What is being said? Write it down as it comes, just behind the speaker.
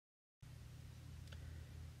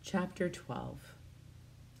Chapter 12.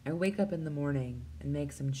 I wake up in the morning and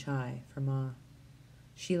make some chai for Ma.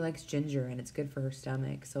 She likes ginger and it's good for her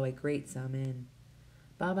stomach, so I grate some in.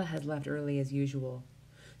 Baba has left early as usual,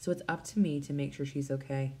 so it's up to me to make sure she's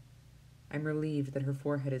okay. I'm relieved that her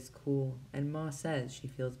forehead is cool, and Ma says she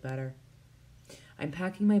feels better. I'm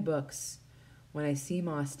packing my books when I see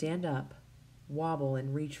Ma stand up, wobble,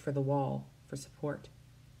 and reach for the wall for support.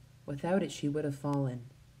 Without it, she would have fallen.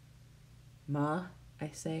 Ma, I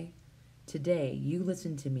say, today you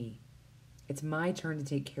listen to me. It's my turn to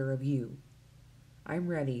take care of you. I'm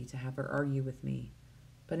ready to have her argue with me,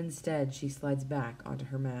 but instead she slides back onto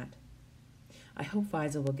her mat. I hope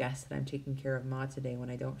Fiza will guess that I'm taking care of Ma today when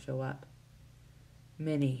I don't show up.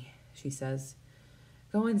 Minnie, she says,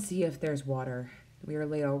 go and see if there's water. We are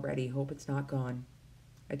late already. Hope it's not gone.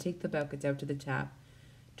 I take the buckets out to the tap,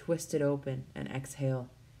 twist it open, and exhale.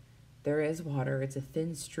 There is water. It's a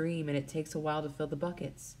thin stream, and it takes a while to fill the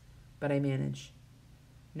buckets, but I manage.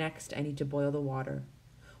 Next, I need to boil the water.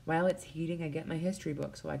 While it's heating, I get my history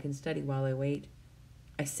book so I can study while I wait.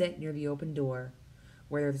 I sit near the open door,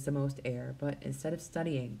 where there's the most air, but instead of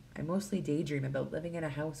studying, I mostly daydream about living in a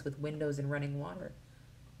house with windows and running water.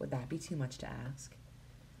 Would that be too much to ask?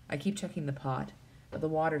 I keep checking the pot, but the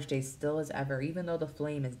water stays still as ever, even though the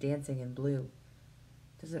flame is dancing in blue.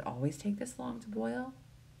 Does it always take this long to boil?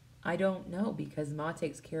 I don't know, because Ma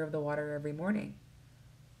takes care of the water every morning.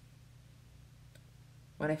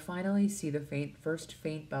 When I finally see the first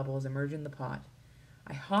faint bubbles emerge in the pot,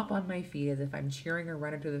 I hop on my feet as if I'm cheering a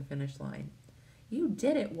runner to the finish line. You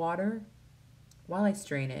did it, water! While I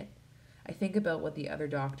strain it, I think about what the other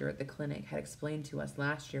doctor at the clinic had explained to us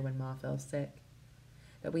last year when Ma fell sick.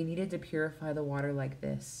 That we needed to purify the water like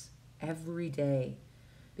this, every day.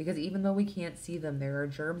 Because even though we can't see them, there are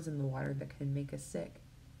germs in the water that can make us sick.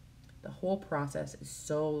 The whole process is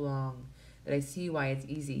so long that I see why it's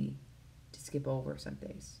easy to skip over some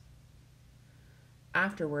days.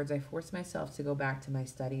 Afterwards, I force myself to go back to my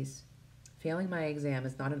studies. Failing my exam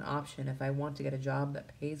is not an option if I want to get a job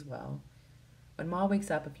that pays well. When Ma wakes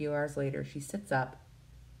up a few hours later, she sits up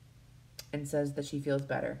and says that she feels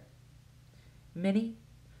better. Minnie,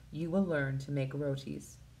 you will learn to make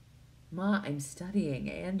rotis. Ma, I'm studying,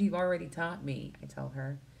 and you've already taught me, I tell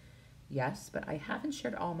her. Yes, but I haven't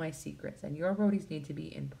shared all my secrets, and your rotis need to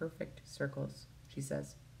be in perfect circles, she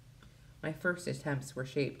says. My first attempts were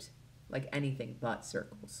shaped like anything but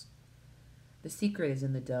circles. The secret is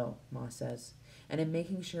in the dough, Ma says, and in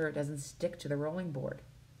making sure it doesn't stick to the rolling board.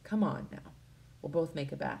 Come on now. We'll both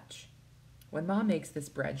make a batch. When Ma makes this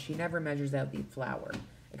bread, she never measures out the flour,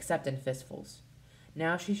 except in fistfuls.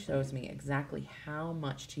 Now she shows me exactly how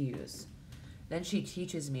much to use. Then she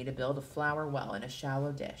teaches me to build a flour well in a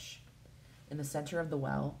shallow dish. In the center of the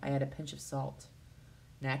well, I add a pinch of salt.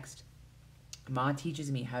 Next, Ma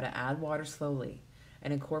teaches me how to add water slowly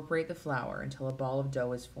and incorporate the flour until a ball of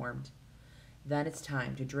dough is formed. Then it's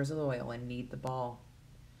time to drizzle oil and knead the ball.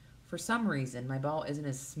 For some reason, my ball isn't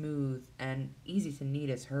as smooth and easy to knead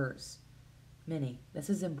as hers. Minnie, this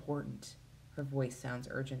is important. Her voice sounds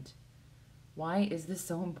urgent. Why is this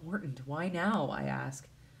so important? Why now? I ask.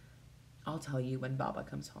 I'll tell you when Baba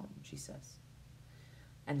comes home, she says.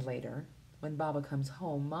 And later, when Baba comes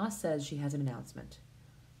home, Ma says she has an announcement.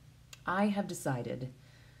 I have decided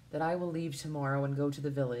that I will leave tomorrow and go to the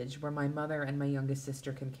village where my mother and my youngest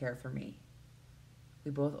sister can care for me. We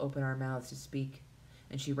both open our mouths to speak,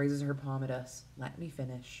 and she raises her palm at us. Let me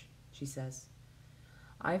finish, she says.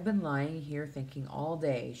 I've been lying here thinking all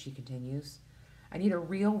day, she continues. I need a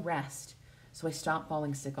real rest, so I stop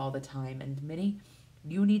falling sick all the time. And Minnie,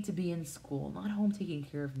 you need to be in school, not home taking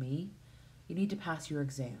care of me. You need to pass your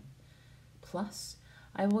exam. Plus,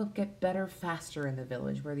 I will get better faster in the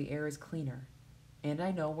village where the air is cleaner. And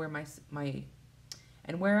I know where my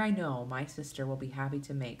sister will be happy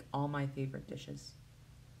to make all my favorite dishes.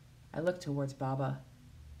 I look towards Baba,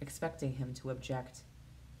 expecting him to object,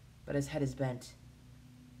 but his head is bent.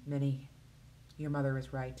 Minnie, your mother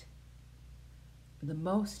is right. The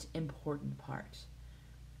most important part.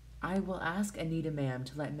 I will ask Anita ma'am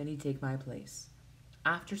to let Minnie take my place.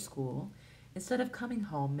 After school, instead of coming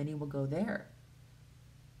home, Minnie will go there.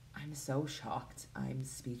 I'm so shocked, I'm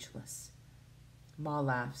speechless. Ma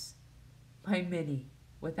laughs. My Minnie,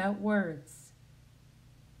 without words.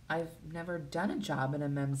 I've never done a job in a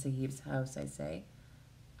Mem Sahib's house, I say.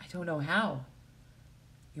 I don't know how.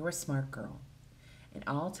 You're a smart girl, and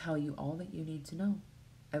I'll tell you all that you need to know.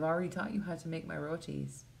 I've already taught you how to make my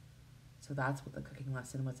rotis. So that's what the cooking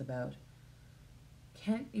lesson was about.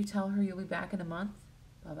 Can't you tell her you'll be back in a month?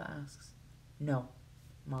 Baba asks. No,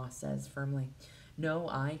 Ma says firmly. No,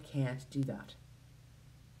 I can't do that.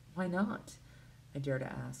 Why not? I dare to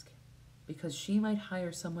ask. Because she might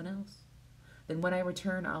hire someone else. Then when I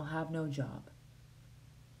return, I'll have no job.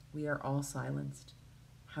 We are all silenced.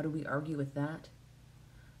 How do we argue with that?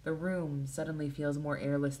 The room suddenly feels more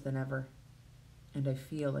airless than ever, and I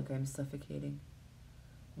feel like I'm suffocating.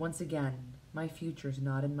 Once again, my future's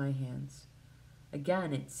not in my hands.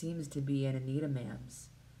 Again, it seems to be in Anita Ma'am's.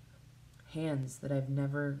 Hands that I've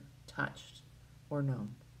never touched or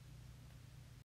known.